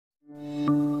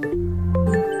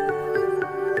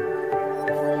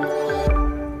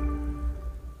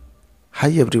Hi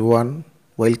everyone,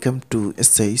 welcome to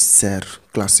SI SAR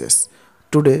classes.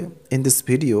 Today in this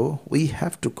video we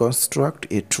have to construct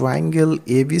a triangle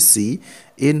ABC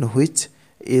in which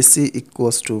AC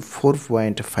equals to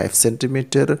 4.5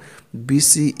 centimeter,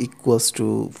 BC equals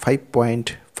to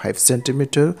 5.5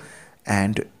 centimeter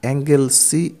and angle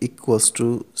C equals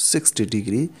to 60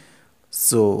 degree.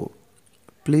 So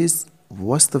please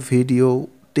watch the video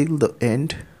till the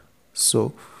end.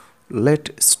 So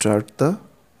let's start the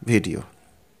video.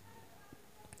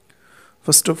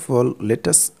 First of all, let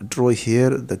us draw here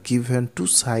the given two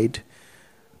side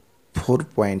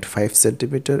 4.5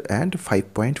 centimeter and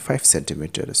 5.5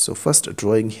 centimeter. So first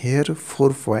drawing here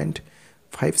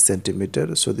 4.5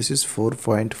 centimeter. So this is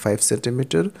 4.5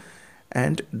 centimeter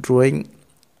and drawing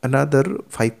another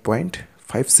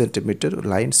 5.5 centimeter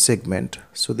line segment.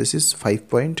 So this is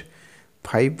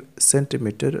 5.5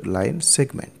 centimeter line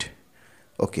segment.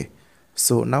 Okay,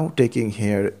 so now taking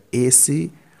here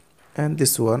AC and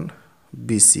this one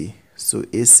BC. So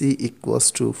AC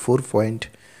equals to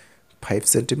 4.5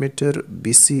 centimeter,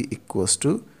 BC equals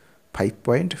to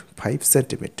 5.5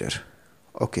 centimeter.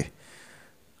 Okay,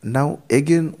 now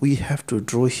again we have to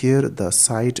draw here the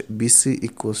side BC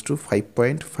equals to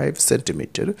 5.5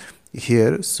 centimeter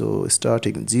here. So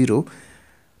starting 0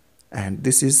 and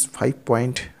this is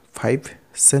 5.5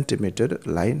 centimeter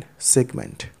line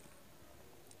segment.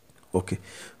 Okay,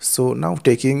 so now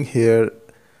taking here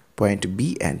point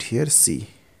B and here C.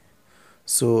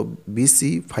 So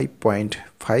BC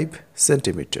 5.5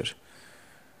 centimeter.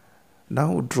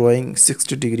 Now drawing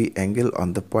 60 degree angle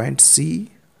on the point C.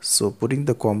 So putting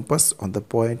the compass on the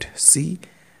point C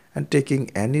and taking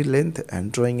any length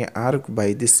and drawing an arc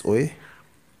by this way.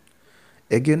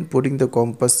 Again putting the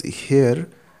compass here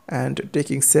and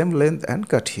taking same length and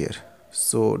cut here.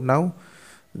 So now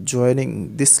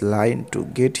joining this line to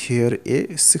get here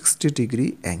a 60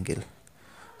 degree angle.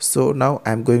 So now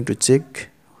I'm going to check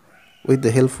with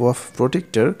the help of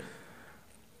protractor.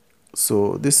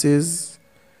 So this is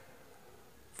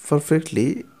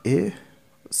perfectly a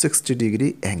 60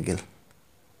 degree angle.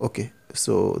 Okay,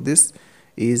 so this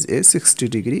is a 60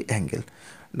 degree angle.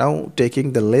 Now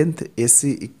taking the length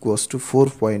AC equals to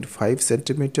 4.5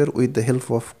 centimeter with the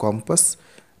help of compass.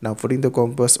 Now putting the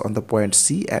compass on the point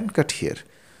C and cut here.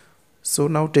 So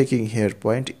now taking here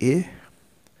point A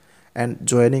and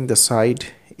joining the side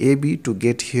AB to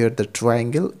get here the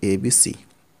triangle ABC.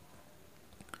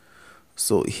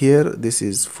 So here this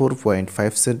is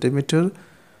 4.5 centimeter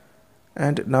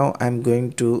and now I'm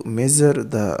going to measure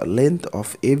the length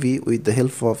of AB with the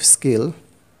help of scale.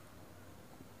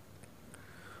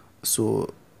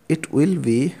 So it will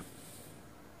be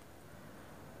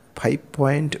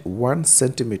 5.1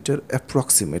 centimeter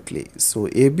approximately. So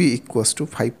AB equals to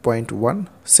 5.1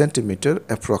 centimeter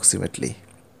approximately.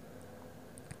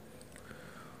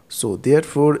 So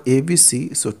therefore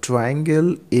ABC, so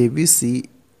triangle ABC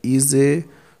is a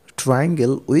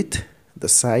triangle with the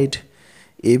side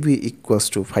AB equals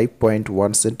to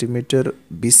 5.1 centimeter,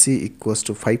 BC equals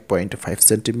to 5.5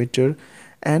 centimeter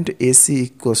and AC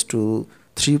equals to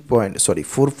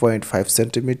 4.5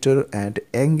 centimeter and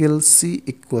angle C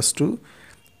equals to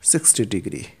 60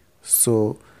 degree.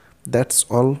 So that's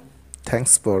all.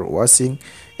 Thanks for watching.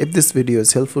 If this video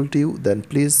is helpful to you, then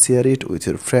please share it with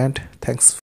your friend. Thanks.